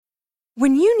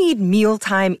When you need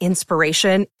mealtime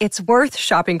inspiration, it's worth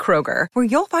shopping Kroger, where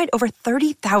you'll find over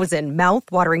 30,000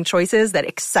 mouth-watering choices that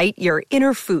excite your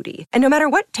inner foodie. And no matter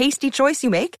what tasty choice you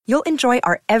make, you'll enjoy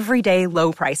our everyday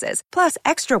low prices, plus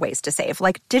extra ways to save,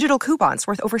 like digital coupons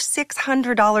worth over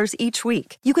 $600 each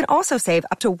week. You can also save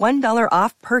up to $1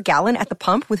 off per gallon at the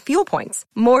pump with fuel points.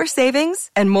 More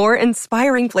savings and more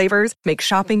inspiring flavors make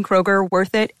shopping Kroger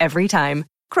worth it every time.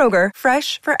 Kroger,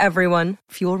 fresh for everyone.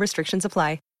 Fuel restrictions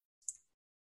apply.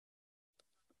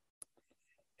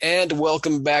 And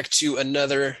welcome back to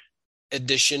another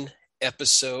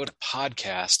episode,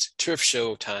 podcast, Turf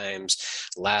Show Times,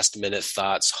 last minute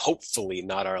thoughts, hopefully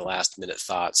not our last minute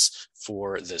thoughts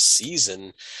for the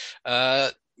season.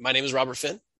 My name is Robert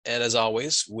Finn, and as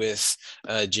always with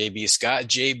JB Scott.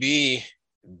 JB,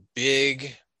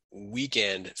 big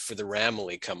weekend for the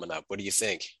Ramley coming up. What do you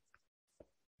think?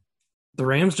 The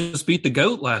Rams just beat the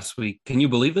GOAT last week. Can you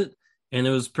believe it? And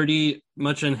it was pretty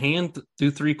much in hand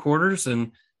through three quarters,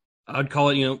 and I'd call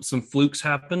it, some flukes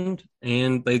happened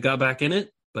and they got back in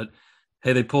it, but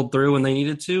hey, they pulled through when they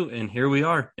needed to. And here we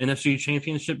are, NFC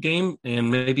Championship game,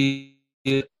 and maybe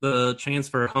the chance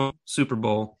for a home Super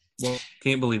Bowl. Well,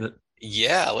 can't believe it.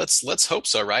 Yeah, let's hope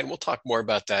so, right? And we'll talk more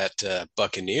about that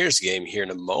Buccaneers game here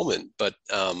in a moment. But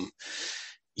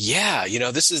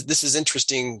this is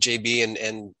interesting, JB,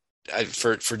 and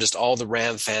for just all the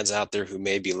Ram fans out there who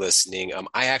may be listening,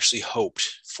 I actually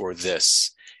hoped for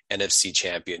this NFC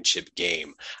Championship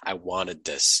game. I wanted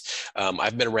this.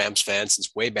 I've been a Rams fan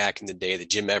since way back in the day, the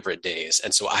Jim Everett days.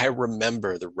 And so I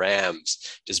remember the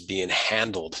Rams just being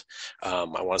handled. I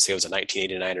want to say it was a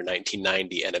 1989 or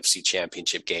 1990 NFC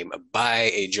Championship game by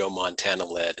a Joe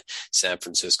Montana-led San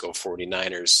Francisco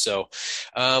 49ers. So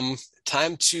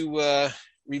time to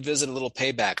revisit a little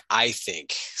payback, I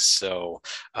think. So,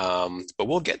 but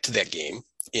we'll get to that game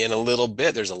in a little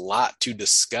bit. There's a lot to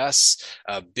discuss,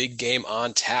 a big game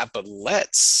on tap, but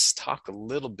let's talk a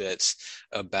little bit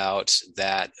about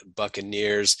that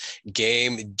Buccaneers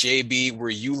game. JB, were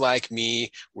you like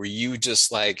me? Were you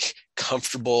just like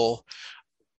comfortable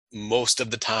most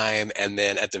of the time, and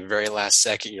then at the very last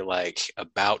second, you're like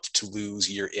about to lose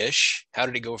your ish? How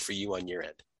did it go for you on your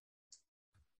end?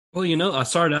 Well, I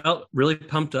started out really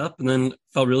pumped up and then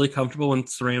felt really comfortable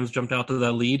once the Rams jumped out to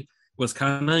that lead. Was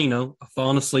kind of,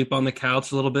 falling asleep on the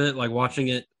couch a little bit, like watching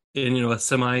it in, a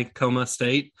semi-coma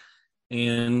state.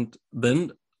 And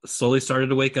then slowly started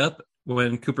to wake up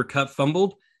when Cooper Kupp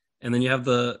fumbled. And then you have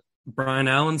the Brian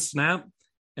Allen snap.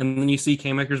 And then you see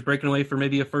Cam Akers breaking away for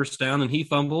maybe a first down, and he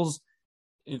fumbles.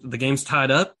 The game's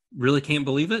tied up. Really can't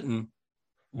believe it. And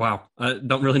wow, I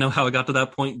don't really know how it got to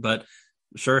that point, but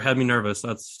sure had me nervous.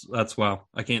 That's wow.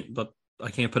 I can't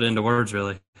put it into words,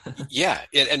 really. Yeah.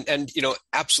 And,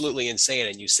 absolutely insane.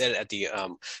 And you said it at the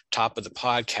top of the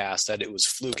podcast that it was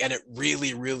fluke, and it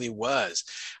really, really was.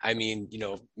 I mean,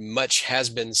 much has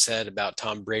been said about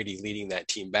Tom Brady leading that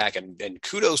team back, and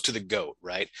kudos to the GOAT,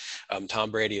 right?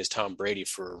 Tom Brady is Tom Brady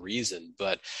for a reason.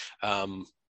 But,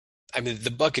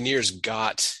 the Buccaneers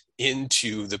got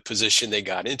into the position they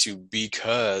got into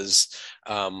because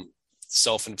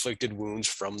self-inflicted wounds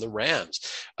from the Rams.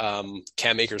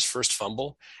 Cam Akers' first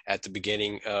fumble at the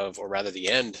beginning of, or rather the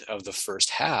end of the first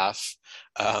half.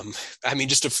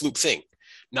 Just a fluke thing,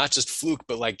 not just fluke,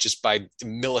 but like just by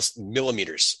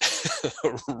millimeters,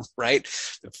 right?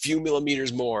 A few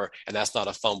millimeters more, and that's not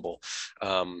a fumble.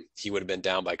 He would have been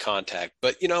down by contact,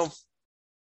 but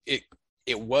it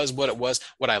was what it was.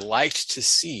 What I liked to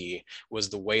see was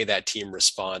the way that team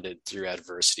responded through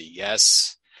adversity.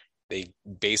 Yes, they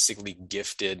basically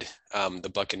gifted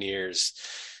the Buccaneers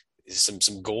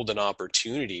some golden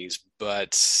opportunities,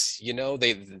 but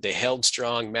they held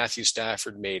strong. Matthew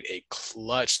Stafford made a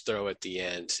clutch throw at the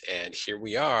end, and here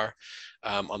we are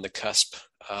on the cusp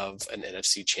of an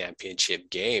NFC Championship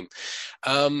game.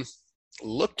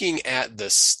 Looking at the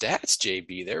stats,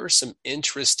 JB, there were some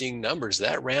interesting numbers.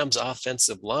 That Rams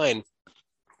offensive line,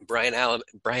 Brian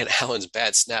Allen's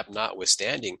bad snap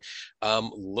notwithstanding,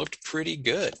 looked pretty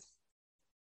good.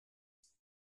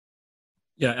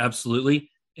 Yeah, absolutely.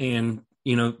 And,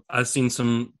 I've seen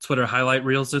some Twitter highlight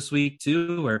reels this week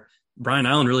too, where Brian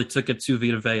Allen really took it to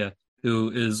Vita Vea,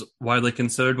 who is widely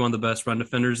considered one of the best run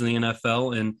defenders in the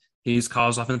NFL. And he's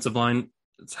caused offensive line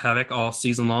havoc all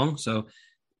season long. So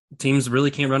teams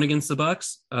really can't run against the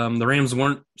Bucs. The Rams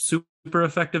weren't super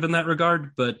effective in that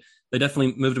regard, but they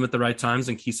definitely moved them at the right times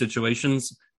in key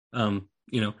situations. And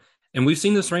we've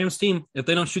seen this Rams team, if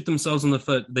they don't shoot themselves in the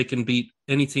foot, they can beat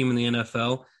any team in the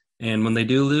NFL. And when they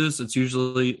do lose, it's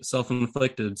usually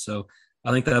self-inflicted. So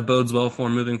I think that bodes well for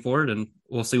them moving forward, and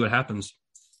we'll see what happens.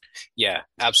 Yeah,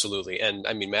 absolutely. And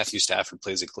I mean, Matthew Stafford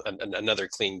plays another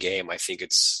clean game. I think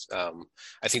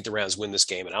the Rams win this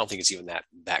game, and I don't think it's even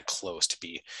that close to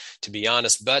be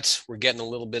honest. But we're getting a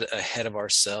little bit ahead of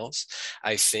ourselves.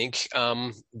 I think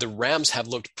the Rams have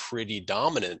looked pretty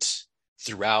dominant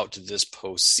throughout this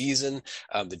postseason.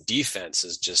 The defense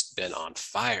has just been on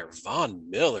fire. Von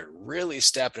Miller really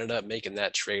stepping it up, making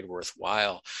that trade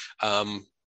worthwhile.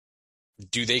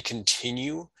 Do they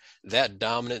continue that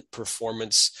dominant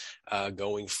performance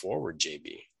going forward,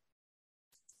 JB?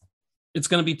 It's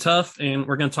going to be tough, and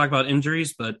we're going to talk about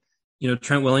injuries, but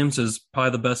Trent Williams is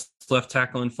probably the best left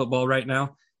tackle in football right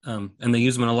now, and they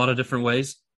use him in a lot of different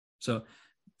ways. So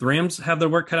the Rams have their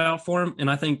work cut out for them, and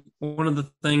I think one of the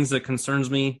things that concerns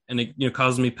me and it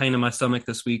causes me pain in my stomach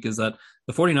this week is that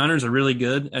the 49ers are really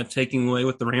good at taking away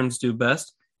what the Rams do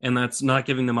best, and that's not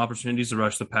giving them opportunities to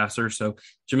rush the passer. So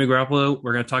Jimmy Garoppolo,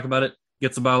 we're going to talk about it,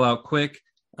 gets the ball out quick.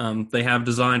 They have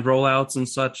designed rollouts and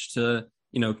such to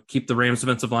keep the Rams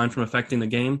defensive line from affecting the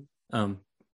game.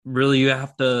 Really, you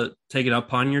have to take it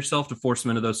upon yourself to force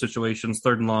them into those situations,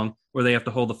 3rd and long, where they have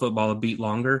to hold the football a beat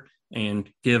longer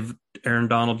and give Aaron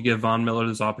Donald, give Von Miller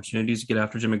those opportunities to get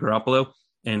after Jimmy Garoppolo.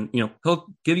 And, he'll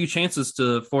give you chances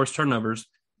to force turnovers,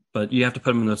 but you have to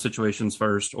put him in those situations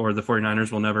first, or the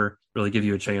 49ers will never really give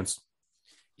you a chance.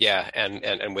 Yeah,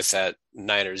 and with that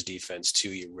Niners defense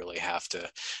too, you really have to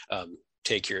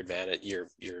take your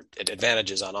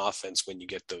advantages on offense when you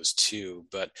get those two.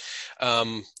 But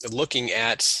looking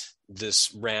at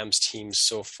this Rams team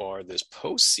so far this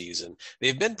postseason,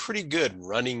 they've been pretty good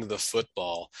running the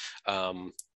football.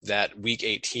 That week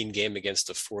 18 game against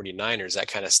the 49ers, that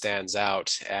kind of stands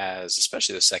out as,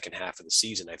 especially the second half of the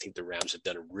season. I think the Rams have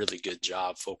done a really good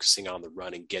job focusing on the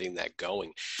run and getting that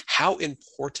going. How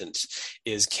important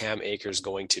is Cam Akers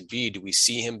going to be? Do we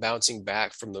see him bouncing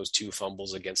back from those 2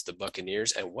 fumbles against the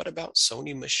Buccaneers? And what about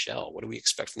Sony Michel? What do we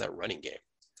expect from that running game?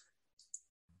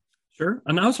 Sure.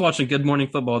 And I was watching Good Morning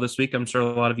Football this week. I'm sure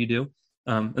a lot of you do.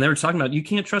 And they were talking about, you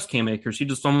can't trust Cam Akers. He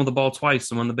just fumbled the ball twice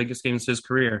in one of the biggest games of his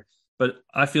career. But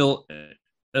I feel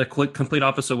a complete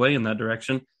opposite way in that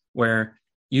direction, where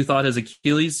you thought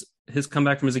his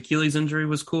comeback from his Achilles injury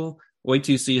was cool. Wait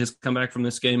till you see his comeback from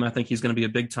this game. I think he's going to be a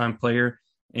big-time player.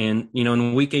 And,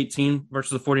 in week 18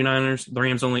 versus the 49ers, the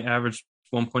Rams only averaged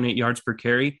 1.8 yards per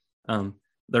carry.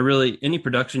 Any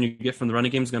production you get from the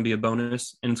running game is going to be a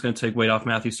bonus, and it's going to take weight off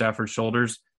Matthew Stafford's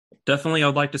shoulders. Definitely, I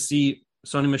would like to see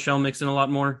Sony Michel mix in a lot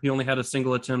more. He only had a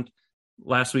single attempt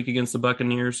last week against the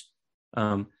Buccaneers.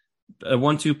 A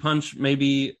 1-2 punch,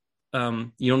 maybe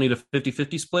you don't need a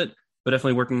 50-50 split, but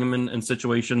definitely working him in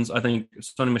situations. I think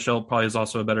Sony Michel probably is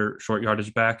also a better short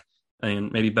yardage back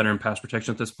and maybe better in pass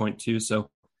protection at this point too. So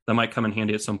that might come in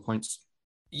handy at some points.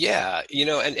 Yeah,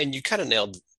 and you kind of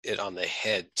nailed it on the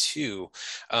head too.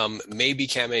 Maybe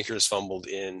Cam Akers fumbled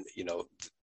in,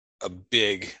 a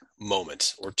big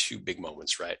moment or 2 big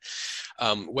moments, right?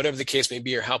 Whatever the case may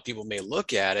be or how people may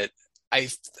look at it,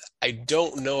 I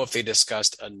don't know if they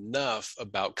discussed enough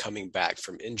about coming back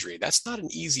from injury. That's not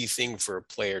an easy thing for a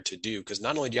player to do, because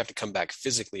not only do you have to come back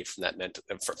physically from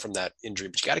that injury,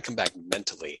 but you got to come back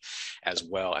mentally as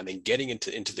well. And then getting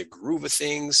into the groove of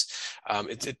things,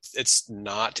 it's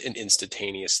not an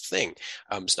instantaneous thing.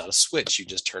 It's not a switch you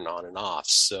just turn on and off.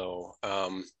 So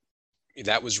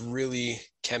that was really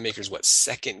Cam Akers'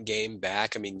 second game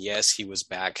back. I mean, yes, he was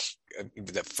back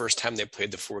the first time they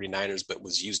played the 49ers, but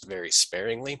was used very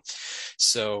sparingly.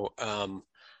 So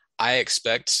I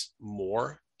expect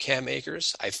more Cam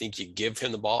Akers. I think you give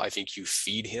him the ball. I think you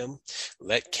feed him.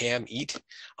 Let Cam eat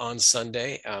on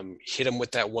Sunday. Hit him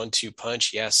with that 1-2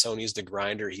 punch. Yeah, Sony's the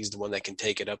grinder. He's the one that can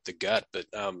take it up the gut, but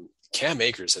Cam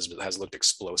Akers has looked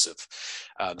explosive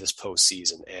this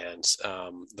postseason, and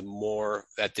the more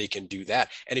that they can do that.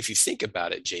 And if you think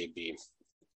about it, JB,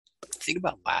 think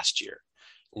about last year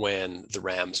when the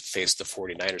Rams faced the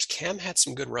 49ers. Cam had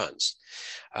some good runs.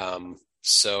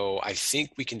 So I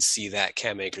think we can see that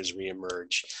Cam Akers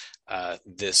reemerge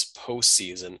this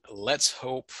postseason. Let's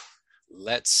hope.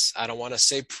 I don't want to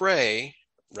say pray,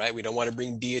 right? We don't want to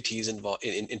bring deities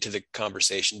into the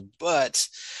conversation, but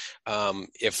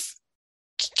if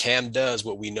Cam does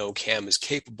what we know Cam is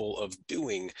capable of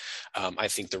doing, I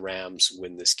think the Rams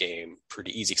win this game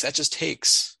pretty easy, because that just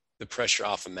takes the pressure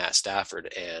off of Matt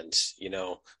Stafford. And,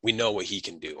 we know what he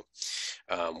can do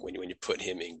when you put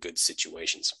him in good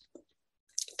situations.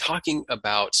 Talking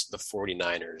about the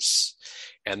 49ers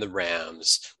and the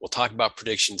Rams, we'll talk about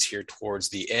predictions here towards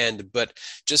the end, but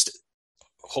just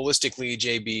holistically,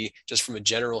 JB, just from a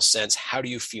general sense, how do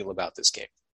you feel about this game?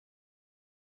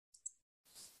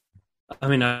 I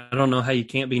mean, I don't know how you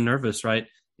can't be nervous, right?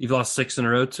 You've lost 6 in a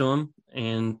row to them,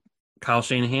 and Kyle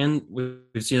Shanahan, we've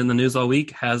seen in the news all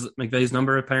week, has McVay's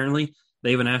number apparently.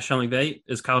 They even asked Sean McVay,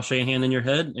 is Kyle Shanahan in your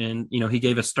head? And, he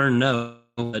gave a stern no.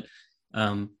 But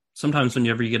sometimes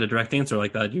whenever you get a direct answer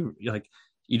like that, you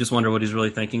just wonder what he's really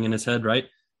thinking in his head, right?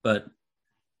 But,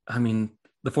 I mean,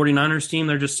 the 49ers team,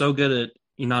 they're just so good at,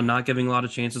 not giving a lot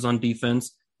of chances on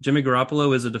defense. Jimmy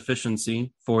Garoppolo is a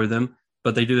deficiency for them,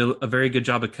 but they do a very good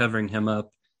job of covering him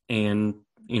up. And,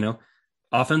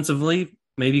 offensively,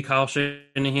 maybe Kyle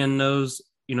Shanahan knows,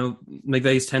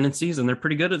 McVay's tendencies, and they're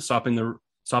pretty good at stopping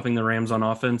the Rams on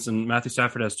offense. And Matthew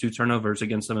Stafford has 2 turnovers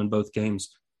against them in both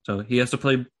games. So he has to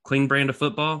play clean brand of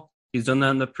football. He's done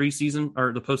that in the preseason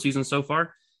or the postseason so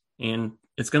far. And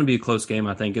it's going to be a close game,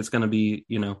 I think. It's going to be,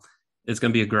 it's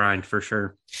going to be a grind for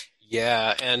sure.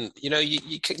 Yeah, and you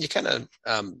kind of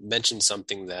mentioned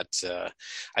something that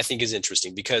I think is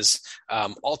interesting because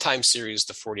all-time series,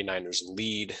 the 49ers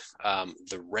lead.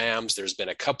 The Rams, there's been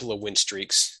a couple of win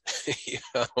streaks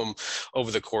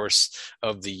over the course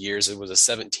of the years. It was a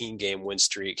 17-game win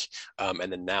streak, and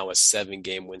then now a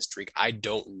 7-game win streak. I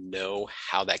don't know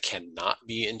how that cannot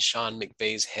be in Sean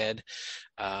McVay's head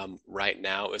right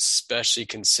now, especially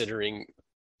considering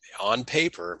on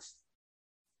paper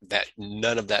that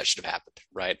none of that should have happened,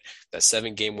 right? That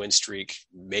 7-game win streak,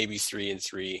 maybe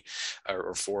 3-3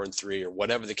 or 4-3 or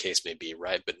whatever the case may be,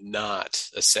 right? But not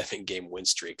a 7-game win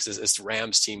streak. Because this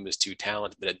Rams team is too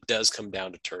talented, but it does come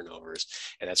down to turnovers.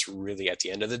 And that's really at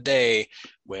the end of the day,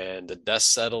 when the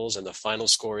dust settles and the final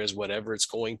score is whatever it's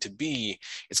going to be,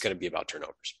 it's going to be about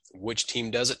turnovers. Which team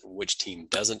does it, which team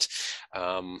doesn't.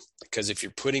 Because if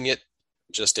you're putting it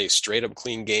just a straight up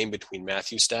clean game between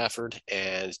Matthew Stafford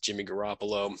and Jimmy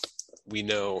Garoppolo, we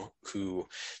know who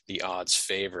the odds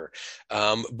favor.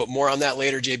 But more on that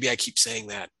later, JB. I keep saying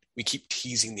that. We keep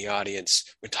teasing the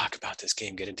audience. We talk about this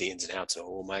game, get into ins and outs.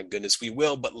 Oh my goodness, we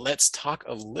will. But let's talk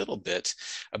a little bit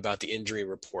about the injury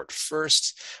report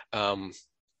first.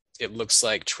 It looks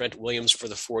like Trent Williams for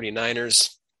the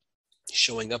 49ers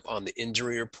showing up on the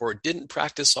injury report, didn't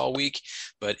practice all week,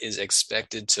 but is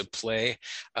expected to play.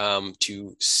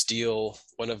 To steal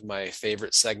one of my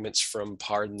favorite segments from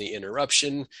Pardon the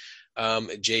Interruption,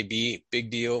 JB, big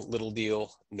deal, little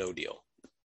deal, no deal.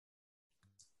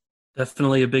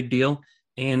 Definitely a big deal.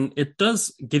 And it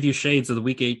does give you shades of the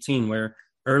week 18, where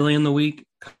early in the week,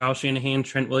 Kyle Shanahan,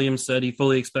 Trent Williams said he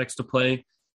fully expects to play.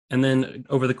 And then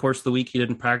over the course of the week, he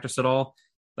didn't practice at all.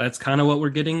 That's kind of what we're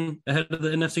getting ahead of the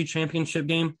NFC Championship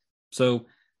game. So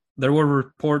there were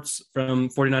reports from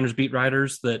 49ers beat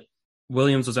writers that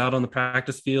Williams was out on the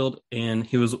practice field and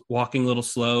he was walking a little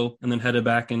slow and then headed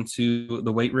back into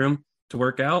the weight room to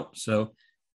work out. So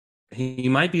he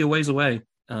might be a ways away.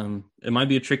 It might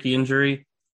be a tricky injury.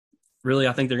 Really,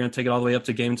 I think they're going to take it all the way up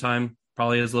to game time.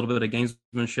 Probably has a little bit of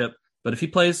gamesmanship. But if he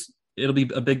plays, it'll be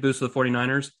a big boost for the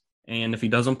 49ers. And if he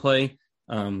doesn't play,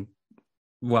 Von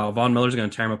Miller's going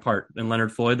to tear him apart. And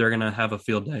Leonard Floyd, they're going to have a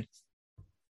field day.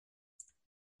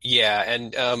 Yeah,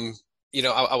 and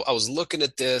I was looking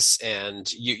at this,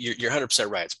 and you're 100%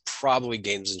 right. It's probably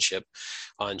gamesmanship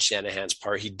on Shanahan's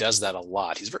part. He does that a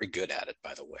lot. He's very good at it,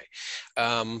 by the way.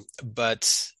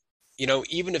 But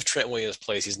even if Trent Williams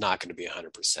plays, he's not going to be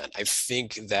 100%. I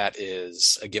think that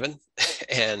is a given,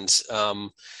 and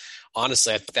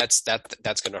honestly, that's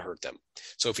going to hurt them.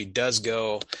 So if he does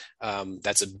go,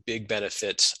 that's a big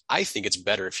benefit. I think it's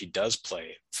better if he does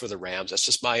play for the Rams. That's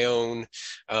just my own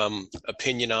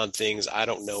opinion on things. I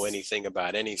don't know anything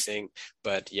about anything,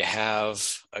 but you have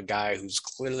a guy who's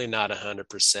clearly not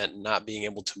 100%, not being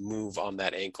able to move on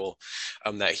that ankle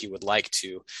that he would like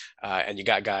to. And you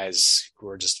got guys who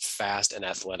are just fast and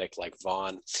athletic like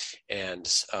Vaughn and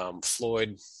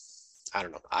Floyd. I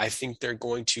don't know. I think they're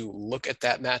going to look at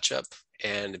that matchup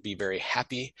and be very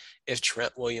happy if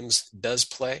Trent Williams does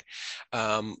play.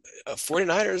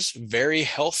 49ers, very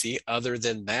healthy. Other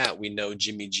than that, we know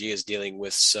Jimmy G is dealing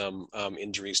with some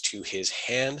injuries to his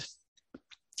hand.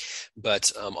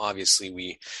 But obviously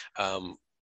we are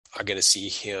going to see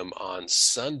him on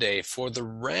Sunday. For the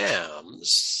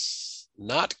Rams,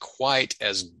 not quite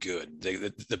as good.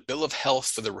 The bill of health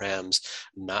for the Rams,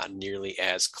 not nearly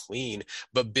as clean,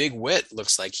 but Big Whit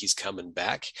looks like he's coming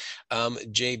back.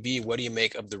 JB, what do you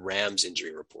make of the Rams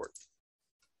injury report?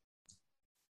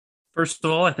 First of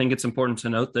all, I think it's important to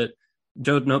note that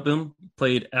Joe Noteboom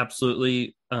played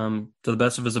absolutely to the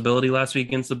best of his ability last week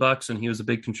against the Bucs, and he was a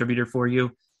big contributor for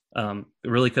you. It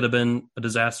really could have been a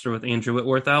disaster with Andrew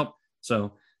Whitworth out.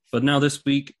 But now this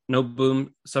week,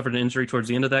 Noteboom suffered an injury towards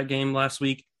the end of that game last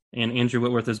week, and Andrew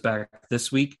Whitworth is back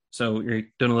this week. So you're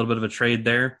doing a little bit of a trade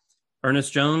there.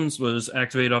 Ernest Jones was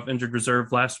activated off injured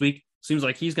reserve last week. Seems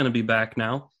like he's going to be back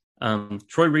now.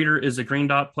 Troy Reeder is a Green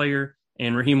Dot player,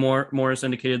 And Raheem Morris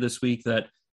indicated this week that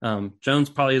Jones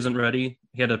probably isn't ready.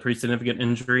 He had a pretty significant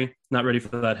injury, not ready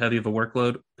for that heavy of a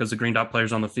workload because the Green Dot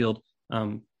players on the field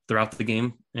throughout the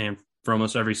game and for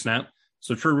almost every snap.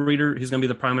 So True Reader, he's going to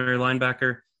be the primary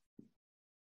linebacker.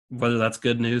 Whether that's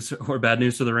good news or bad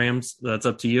news to the Rams, that's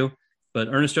up to you. But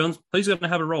Ernest Jones, he's going to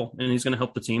have a role, and he's going to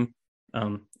help the team.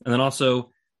 And then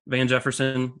also Van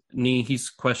Jefferson, knee, he's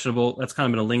questionable. That's kind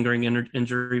of been a lingering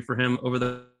injury for him over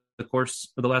the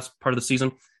course of the last part of the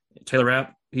season. Taylor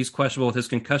Rapp, he's questionable with his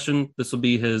concussion. This will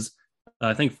be his,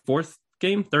 I think, third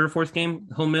or fourth game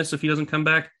he'll miss if he doesn't come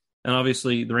back. And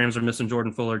obviously the Rams are missing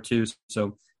Jordan Fuller too.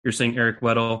 So you're seeing Eric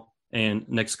Weddle and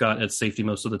Nick Scott at safety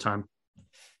most of the time.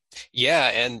 Yeah,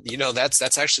 and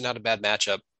that's actually not a bad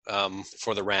matchup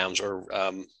for the Rams, or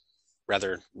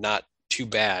rather not too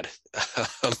bad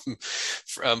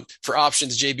for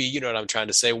options. JB, you know what I'm trying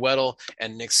to say. Weddle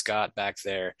and Nick Scott back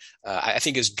there, I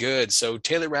think is good. So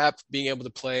Taylor Rapp being able to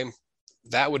play,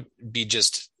 that would be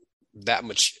just that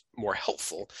much more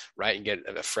helpful, right? And get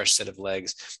a fresh set of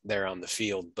legs there on the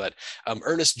field. But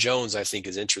Ernest Jones, I think,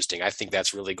 is interesting. I think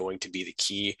that's really going to be the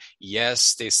key.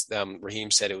 Yes,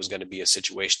 Raheem said it was going to be a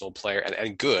situational player,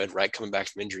 and good, right? Coming back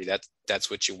from injury, that's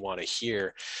what you want to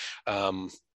hear.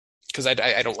 Because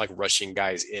I don't like rushing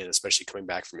guys in, especially coming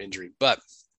back from injury. But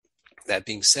that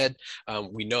being said,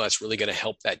 we know that's really going to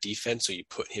help that defense. So you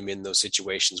put him in those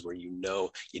situations where you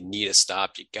need a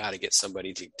stop. You got to get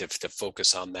somebody to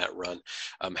focus on that run.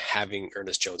 Having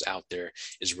Ernest Jones out there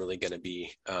is really going to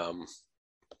be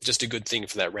just a good thing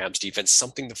for that Rams defense,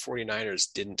 something the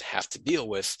 49ers didn't have to deal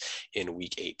with in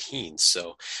Week 18.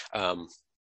 So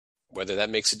whether that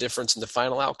makes a difference in the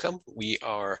final outcome,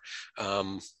 we'll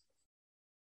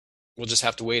just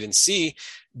have to wait and see.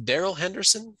 Darrell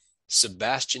Henderson,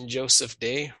 Sebastian Joseph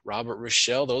Day, Robert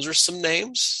Rochelle, those are some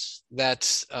names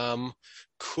that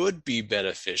could be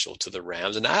beneficial to the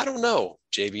Rams. And I don't know,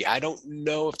 JB, I don't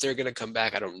know if they're going to come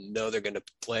back. I don't know they're going to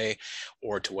play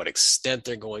or to what extent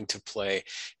they're going to play.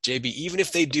 JB, even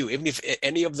if they do, even if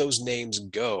any of those names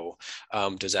go,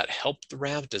 does that help the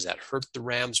Rams? Does that hurt the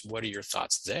Rams? What are your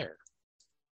thoughts there?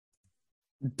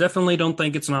 Definitely don't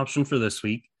think it's an option for this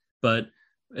week, but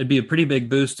it'd be a pretty big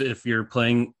boost if you're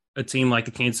playing a team like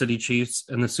the Kansas City Chiefs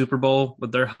in the Super Bowl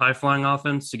with their high-flying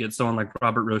offense to get someone like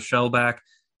Robert Rochelle back,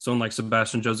 someone like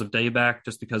Sebastian Joseph Day back,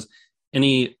 just because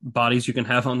any bodies you can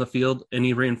have on the field,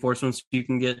 any reinforcements you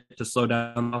can get to slow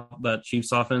down that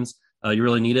Chiefs offense, you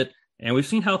really need it. And we've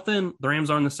seen how thin the Rams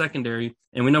are in the secondary,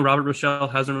 and we know Robert Rochelle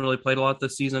hasn't really played a lot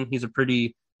this season. He's a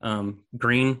pretty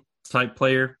green-type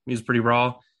player. He's pretty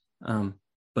raw.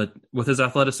 But with his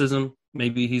athleticism,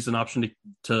 maybe he's an option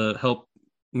to help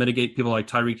mitigate people like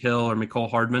Tyreek Hill or Mecole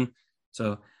Hardman.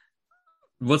 So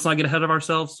let's not get ahead of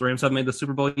ourselves. The Rams haven't made the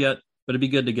Super Bowl yet, but it'd be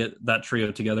good to get that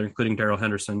trio together, including Darrell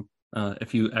Henderson.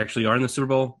 If you actually are in the Super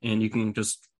Bowl and you can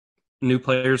just new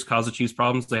players cause the Chiefs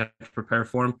problems, they have to prepare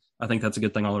for them. I think that's a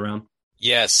good thing all around.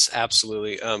 Yes,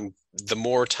 absolutely. The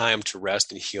more time to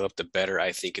rest and heal up, the better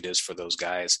I think it is for those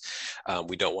guys.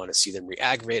 We don't want to see them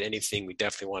re-aggravate anything. We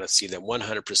definitely want to see them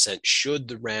 100% should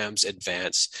the Rams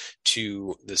advance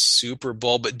to the Super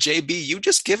Bowl. But JB, you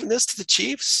just given this to the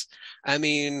Chiefs? I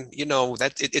mean,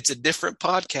 it's a different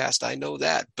podcast. I know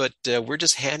that, but we're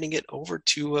just handing it over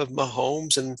to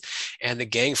Mahomes and the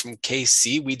gang from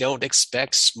KC. We don't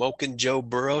expect Smoking Joe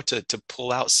Burrow to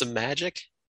pull out some magic.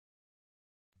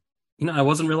 I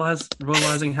wasn't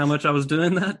realizing how much I was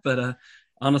doing that, but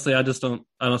honestly, I just don't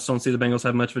see the Bengals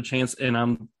have much of a chance. And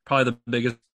I'm probably the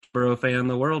biggest Burrow fan in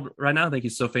the world right now. I think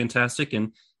he's so fantastic,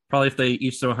 and probably if they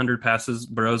each throw 100 passes,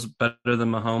 Burrow's better than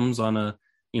Mahomes on a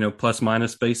plus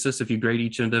minus basis if you grade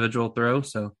each individual throw.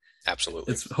 So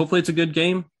absolutely, hopefully it's a good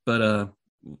game, but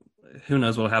who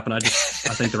knows what'll happen? I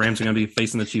think the Rams are going to be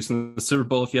facing the Chiefs in the Super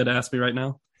Bowl if you had to ask me right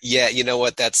now. Yeah, you know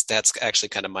what? That's actually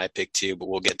kind of my pick too, but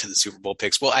we'll get to the Super Bowl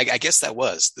picks. Well, I guess that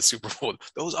was the Super Bowl.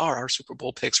 Those are our Super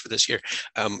Bowl picks for this year.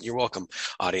 You're welcome,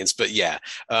 audience. But yeah,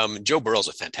 Joe Burrow's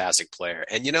a fantastic player.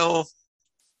 And,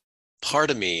 part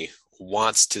of me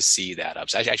wants to see that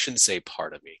upside. I shouldn't say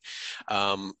part of me.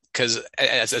 Because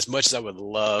as much as I would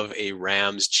love a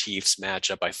Rams-Chiefs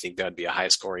matchup, I think that would be a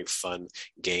high-scoring, fun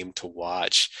game to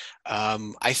watch.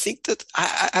 I think that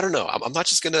I don't know. I'm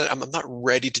not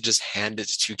ready to just hand it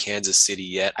to Kansas City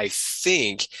yet. I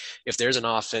think if there's an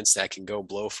offense that can go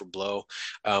blow for blow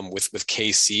with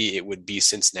KC, it would be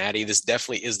Cincinnati. This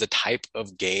definitely is the type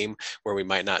of game where we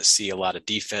might not see a lot of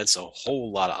defense, a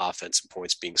whole lot of offensive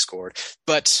points being scored.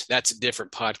 But that's a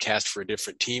different podcast for a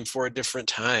different team for a different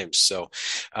time. So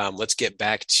let's get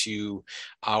back to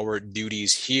our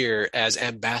duties here as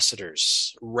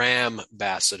ambassadors, Ram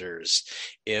ambassadors.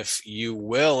 if you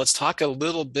will. Let's talk a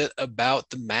little bit about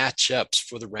the matchups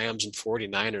for the Rams and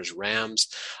 49ers. Rams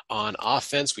on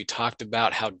offense, we talked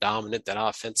about how dominant that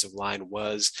offensive line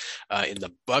was in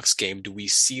the Bucs game. Do we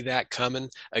see that coming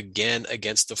again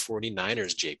against the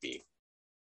 49ers, JP?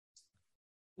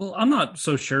 Well, I'm not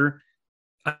so sure.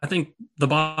 I think the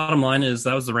bottom line is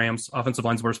that was the Rams' offensive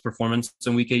line's worst performance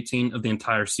in Week 18 of the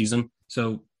entire season.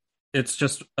 So it's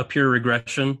just a pure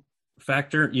regression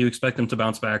factor. You expect them to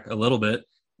bounce back a little bit.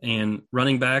 And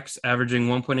running backs averaging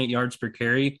 1.8 yards per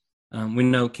carry. We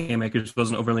know Cam Akers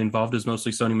wasn't overly involved. It was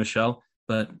mostly Sony Michel.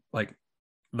 But, like,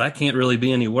 that can't really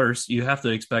be any worse. You have to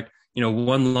expect,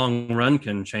 one long run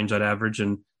can change that average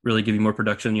and really give you more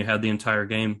production than you had the entire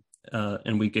game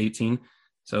in Week 18.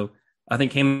 So I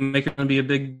think Cam Akers is going to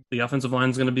be the offensive line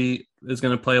is going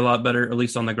to play a lot better, at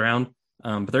least on the ground.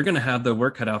 But they're going to have the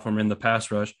work cut out for them in the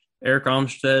pass rush. Eric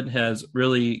Armstead has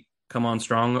really come on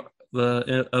strong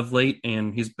of late,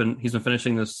 and he's been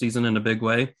finishing this season in a big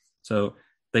way. So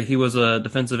he was a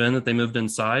defensive end that they moved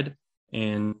inside,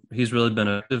 and he's really been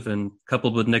active. And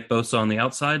coupled with Nick Bosa on the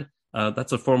outside,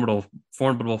 that's a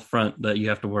formidable front that you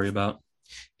have to worry about.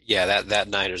 Yeah, that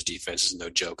Niners defense is no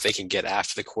joke. They can get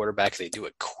after the quarterback. They do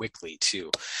it quickly,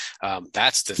 too.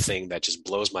 That's the thing that just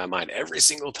blows my mind. Every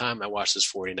single time I watch this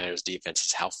 49ers defense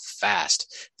is how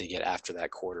fast they get after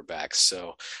that quarterback.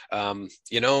 So,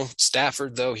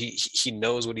 Stafford, though, he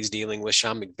knows what he's dealing with.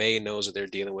 Sean McVay knows what they're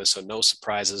dealing with, so no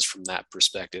surprises from that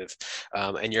perspective.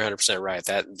 And you're 100% right.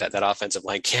 That offensive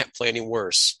line can't play any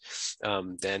worse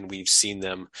than we've seen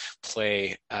them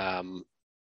play.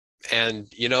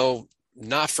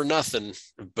 Not for nothing,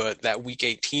 but that Week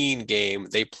 18 game,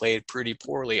 they played pretty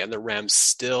poorly, and the Rams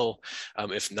still,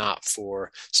 if not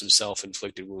for some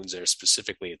self-inflicted wounds there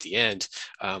specifically at the end,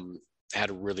 had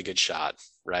a really good shot,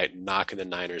 right? Knocking the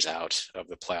Niners out of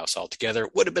the playoffs altogether.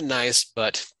 Would have been nice,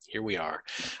 but here we are.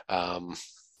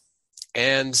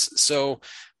 And so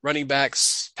running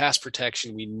backs, pass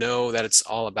protection, we know that it's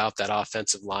all about that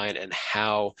offensive line and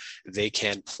how they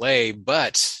can play,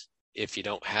 but if you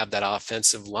don't have that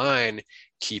offensive line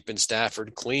keeping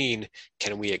Stafford clean,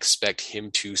 can we expect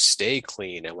him to stay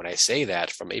clean? And when I say that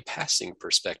from a passing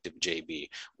perspective, JB,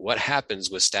 what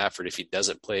happens with Stafford if he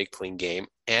doesn't play a clean game,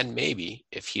 and maybe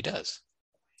if he does?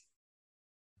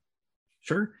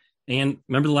 Sure. And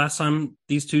remember the last time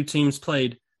these two teams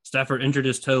played, Stafford injured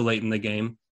his toe late in the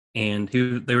game, and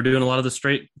they were doing a lot of the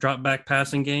straight drop back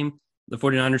passing game. The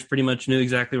 49ers pretty much knew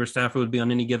exactly where Stafford would be on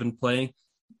any given play.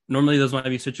 Normally, those might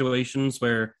be situations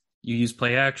where you use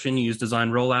play action, you use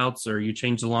design rollouts, or you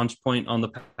change the launch point on the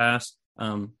pass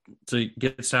to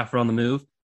get Stafford on the move.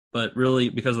 But really,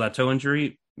 because of that toe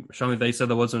injury, Sean McVay said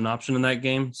that wasn't an option in that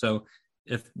game. So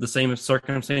if the same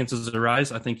circumstances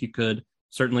arise, I think you could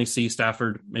certainly see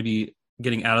Stafford maybe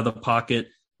getting out of the pocket,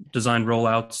 design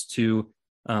rollouts to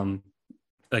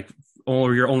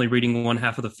or you're only reading one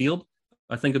half of the field.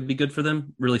 I think it'd be good for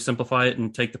them, really simplify it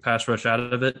and take the pass rush out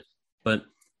of it. But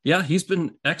yeah, he's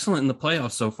been excellent in the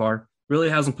playoffs so far.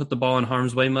 Really hasn't put the ball in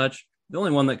harm's way much. The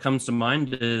only one that comes to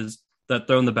mind is that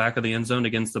throw in the back of the end zone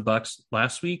against the Bucs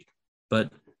last week.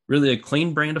 But really a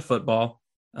clean brand of football.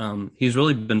 He's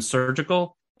really been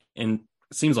surgical and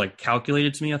seems like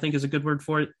calculated to me, I think is a good word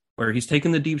for it, where he's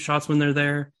taking the deep shots when they're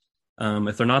there.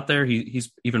 If they're not there,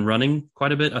 he's even running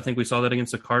quite a bit. I think we saw that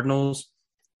against the Cardinals,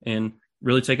 and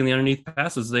really taking the underneath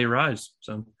passes as they rise.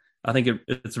 So I think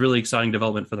it's a really exciting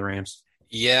development for the Rams.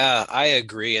 Yeah, I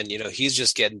agree. And, he's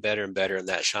just getting better and better in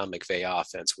that Sean McVay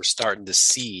offense. We're starting to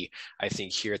see, I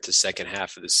think, here at the second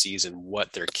half of the season,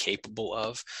 what they're capable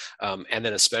of. And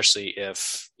then especially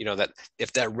if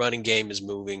that running game is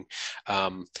moving,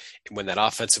 when that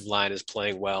offensive line is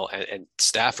playing well, and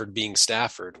Stafford being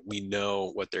Stafford, we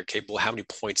know what they're capable, how many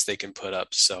points they can put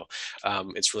up. So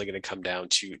it's really going to come down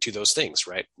to those things,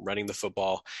 right? Running the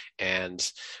football and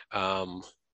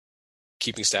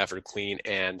keeping Stafford clean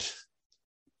and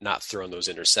not throwing those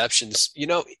interceptions.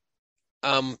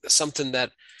 Something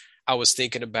that I was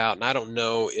thinking about, and I don't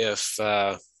know if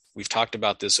we've talked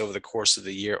about this over the course of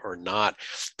the year or not,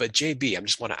 but JB, I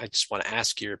just want to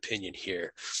ask your opinion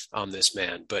here on this,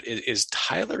 man. But is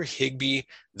Tyler Higbee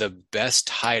the best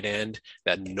tight end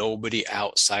that nobody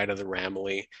outside of the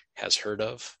Ramley has heard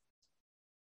of?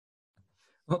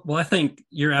 Well, I think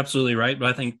you're absolutely right, but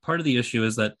I think part of the issue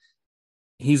is that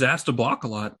he's asked to block a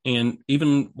lot, and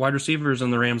even wide receivers in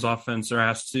the Rams offense are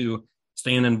asked to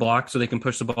stand and block so they can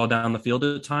push the ball down the field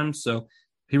at times. So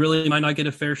he really might not get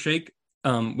a fair shake.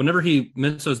 Whenever he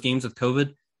missed those games with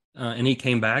COVID and he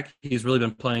came back, he's really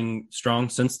been playing strong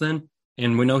since then.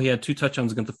 And we know he had 2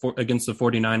 touchdowns against the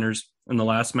 49ers in the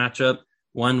last matchup.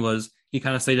 One was he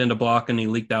kind of stayed in to block and he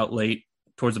leaked out late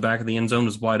towards the back of the end zone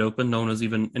was wide open. No one was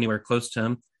even anywhere close to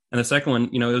him. And the second one,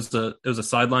 it was a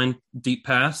sideline deep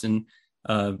pass, and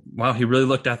wow, he really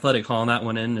looked athletic hauling that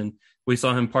one in. And we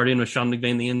saw him partying with Sean McVay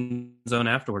in the end zone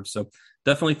afterwards. So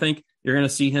definitely think you're going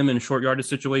to see him in short yardage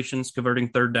situations, converting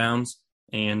third downs.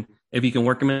 And if you can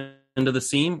work him into the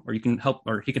seam, or he can help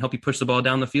you push the ball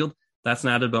down the field, that's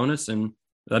an added bonus. And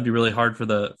that'd be really hard for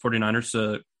the 49ers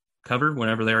to cover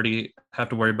whenever they already have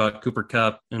to worry about Cooper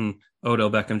Kupp and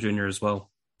Odell Beckham Jr. as well.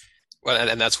 Well,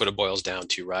 and that's what it boils down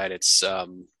to, right? It's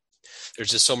there's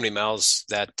just so many mouths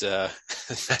that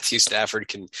Matthew Stafford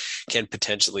can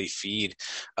potentially feed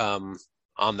on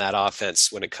that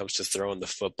offense when it comes to throwing the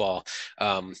football.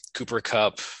 Cooper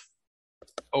Kupp,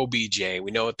 OBJ,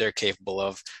 we know what they're capable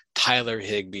of. Tyler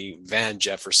Higbee, Van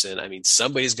Jefferson. I mean,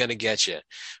 somebody's going to get you,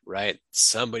 right?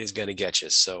 Somebody's going to get you.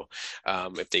 So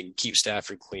if they can keep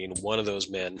Stafford clean, one of those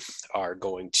men are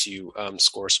going to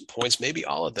score some points, maybe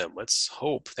all of them. Let's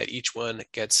hope that each one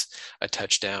gets a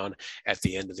touchdown at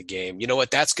the end of the game. You know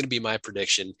what? That's going to be my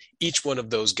prediction. Each one of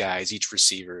those guys, each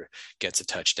receiver gets a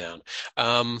touchdown.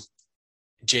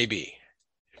 JB,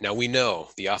 now we know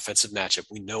the offensive matchup.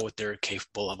 We know what they're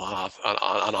capable of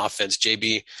on offense.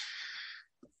 JB,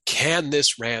 can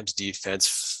this Rams defense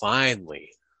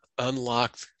finally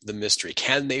unlock the mystery?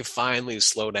 Can they finally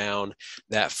slow down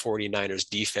that 49ers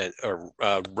defense or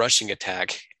rushing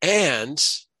attack? And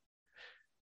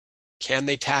can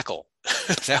they tackle?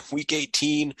 That Week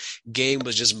 18 game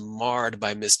was just marred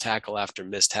by missed tackle after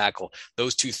missed tackle.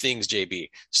 Those two things, JB,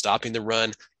 stopping the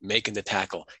run, making the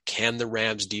tackle. Can the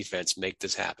Rams defense make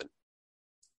this happen?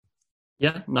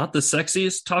 Yeah, not the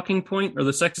sexiest talking point or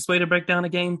the sexiest way to break down a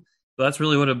game. But that's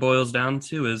really what it boils down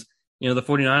to is, the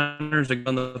 49ers are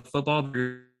on the football, they're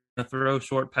going to throw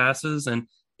short passes, and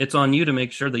it's on you to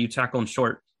make sure that you tackle them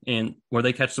short. And where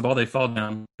they catch the ball, they fall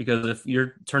down. Because if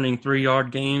you're turning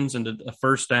 3-yard gains into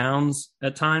first downs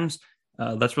at times,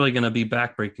 that's really going to be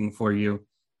backbreaking for you.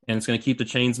 And it's going to keep the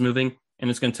chains moving, and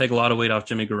it's going to take a lot of weight off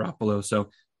Jimmy Garoppolo. So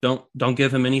don't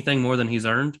give him anything more than he's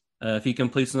earned. If he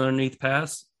completes an underneath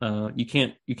pass, you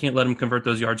can't let him convert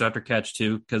those yards after catch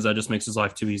too, because that just makes his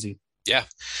life too easy. Yeah,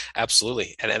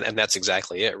 absolutely. And that's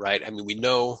exactly it, right? I mean, we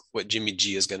know what Jimmy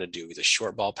G is going to do. He's a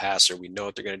short ball passer. We know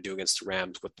what they're going to do against the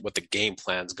Rams, what the game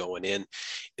plan's going in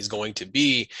is going to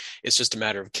be. It's just a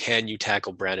matter of, can you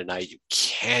tackle Brandon Ayuk?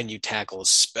 Can you tackle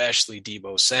especially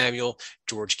Deebo Samuel,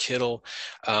 George Kittle,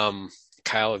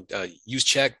 Kyle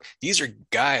Juszczyk? These are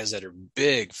guys that are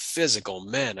big, physical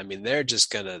men. I mean, they're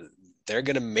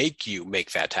going to make you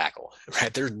make that tackle,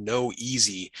 right? There's no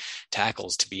easy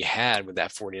tackles to be had with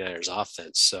that 49ers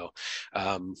offense. So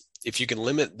if you can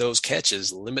limit those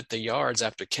catches, limit the yards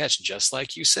after catch, just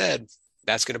like you said,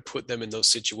 that's going to put them in those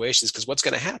situations. Because what's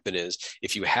going to happen is,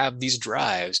 if you have these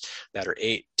drives that are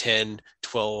 8, 10,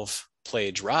 12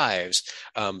 play drives,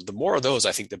 the more of those,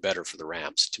 I think, the better for the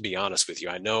Rams, to be honest with you.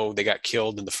 I know they got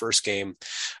killed in the first game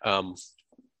on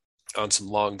some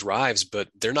long drives, but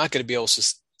they're not going to be able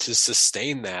to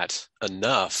sustain that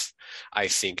enough, I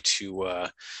think, to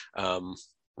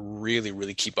really,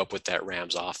 really keep up with that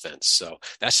Rams offense. So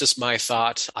that's just my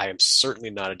thought. I am certainly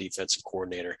not a defensive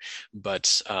coordinator,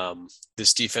 but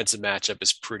this defensive matchup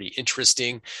is pretty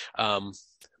interesting.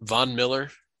 Von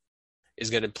Miller is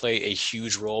going to play a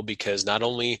huge role, because not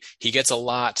only he gets a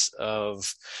lot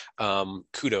of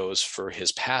kudos for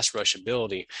his pass rush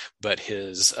ability, but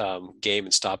his game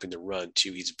in stopping the run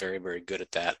too. He's very, very good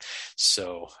at that.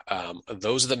 So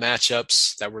those are the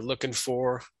matchups that we're looking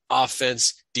for.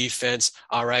 Offense, defense.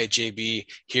 All right, JB,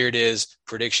 here it is.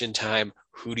 Prediction time.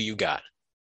 Who do you got?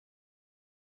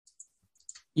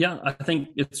 Yeah, I think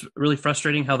it's really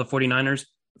frustrating how the 49ers,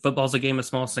 football's a game of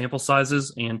small sample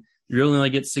sizes, and you really only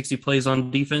get 60 plays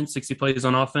on defense, 60 plays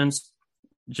on offense.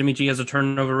 Jimmy G has a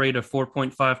turnover rate of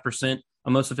 4.5%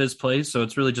 on most of his plays, so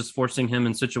it's really just forcing him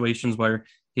in situations where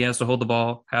he has to hold the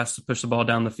ball, has to push the ball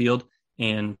down the field,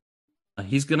 and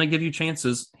he's going to give you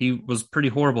chances. He was pretty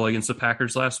horrible against the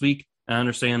Packers last week. I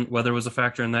understand weather was a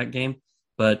factor in that game,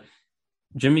 but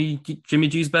Jimmy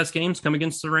G's best games come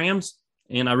against the Rams,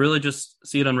 and I really just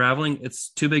see it unraveling. It's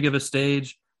too big of a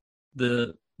stage.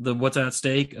 The what's at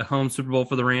stake, a home Super Bowl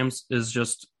for the Rams, is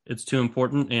just, it's too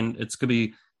important, and it could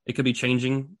be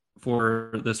changing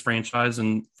for this franchise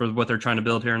and for what they're trying to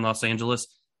build here in Los Angeles.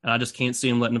 And I just can't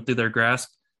see them letting them through their grasp.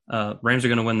 Rams are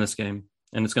going to win this game,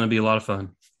 and it's going to be a lot of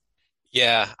fun.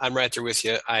 Yeah, I'm right there with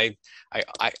you. I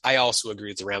also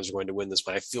agree that the Rams are going to win this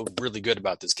one. I feel really good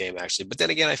about this game, actually. But then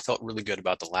again, I felt really good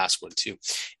about the last one, too.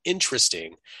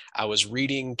 Interesting. I was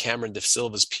reading Cameron De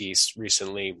Silva's piece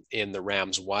recently in the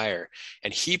Rams Wire,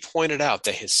 and he pointed out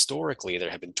that historically there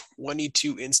have been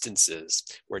 22 instances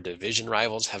where division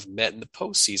rivals have met in the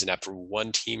postseason after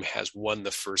one team has won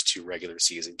the first two regular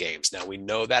season games. Now, we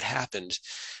know that happened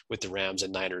with the Rams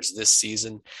and Niners this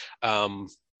season.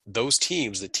 Those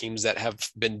teams, the teams that have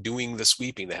been doing the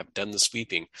sweeping, that have done the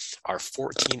sweeping, are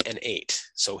 14-8.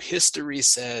 So history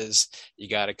says you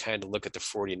got to kind of look at the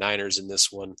 49ers in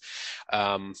this one.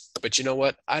 But you know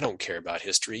what? I don't care about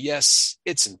history. Yes,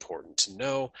 it's important to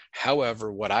know.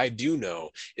 However, what I do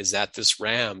know is that this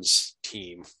Rams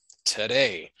team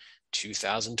today,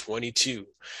 2022,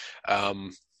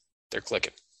 they're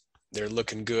clicking. They're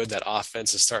looking good. That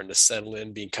offense is starting to settle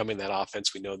in, becoming that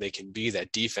offense we know they can be.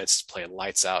 That defense is playing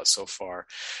lights out so far.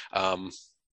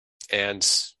 And,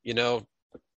 you know,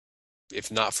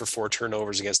 if not for 4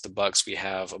 turnovers against the Bucs, we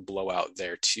have a blowout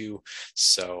there too.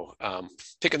 So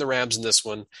picking the Rams in this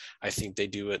one, I think they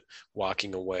do it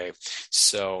walking away.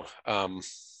 So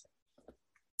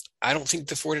I don't think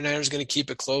the 49ers are going to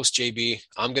keep it close, JB.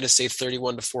 I'm going to say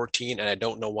 31-14, and I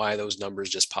don't know why those numbers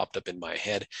just popped up in my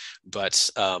head,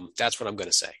 but that's what I'm going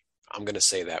to say. I'm going to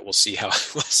say that. We'll see how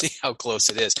close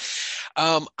it is.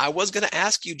 I was going to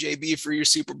ask you, JB, for your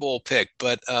Super Bowl pick,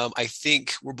 but I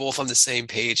think we're both on the same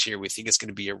page here. We think it's going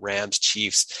to be a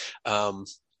Rams-Chiefs.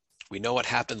 We know what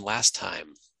happened last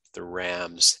time the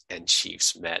Rams and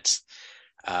Chiefs met.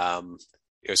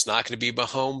 It's not going to be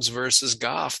Mahomes versus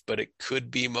Goff, but it could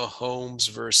be Mahomes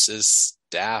versus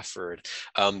Stafford.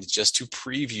 Just to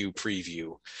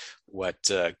preview what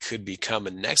could be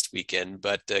coming next weekend.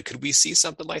 But could we see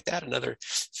something like that? Another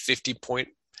 50-point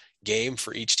game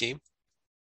for each team?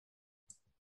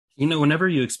 You know, whenever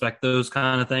you expect those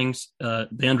kind of things, the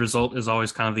end result is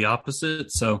always kind of the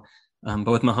opposite. So, but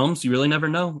with Mahomes, you really never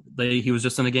know. He was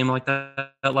just in a game like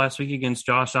that last week against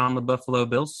Josh on the Buffalo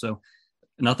Bills. So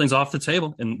nothing's off the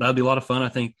table, and that'd be a lot of fun. I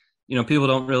think, you know, people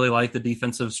don't really like the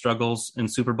defensive struggles in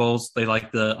Super Bowls. They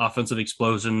like the offensive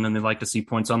explosion, and they like to see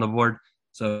points on the board.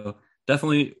 So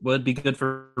definitely would be good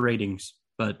for ratings,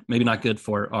 but maybe not good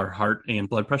for our heart and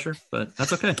blood pressure, but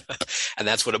that's okay. And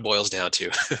that's what it boils down to,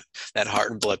 that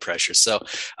heart and blood pressure. So,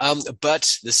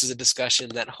 but this is a discussion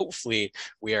that hopefully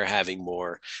we are having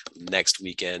more next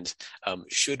weekend.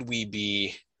 Should we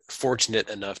be fortunate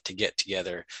enough to get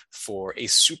together for a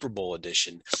Super Bowl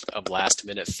edition of Last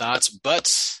Minute Thoughts.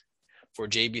 But for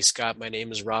JB Scott, my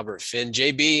name is Robert Finn.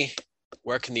 JB,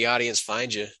 where can the audience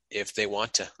find you if they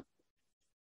want to?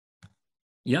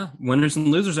 Yeah, winners and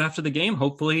losers after the game.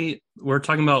 Hopefully we're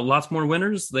talking about lots more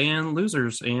winners than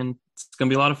losers, and it's going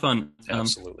to be a lot of fun.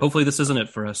 Absolutely. Hopefully this isn't it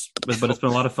for us, but it's been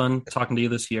a lot of fun talking to you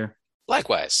this year.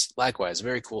 Likewise.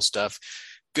 Very cool stuff.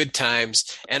 Good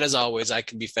times. And as always, I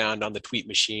can be found on the tweet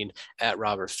machine at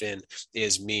Robert Finn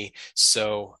is me.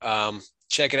 So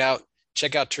check it out.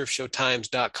 Check out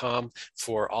turfshowtimes.com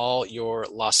for all your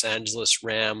Los Angeles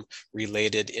Ram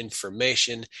related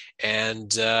information.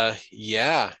 And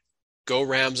go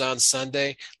Rams on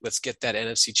Sunday. Let's get that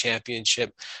NFC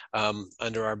Championship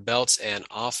under our belts and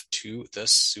off to the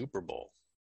Super Bowl.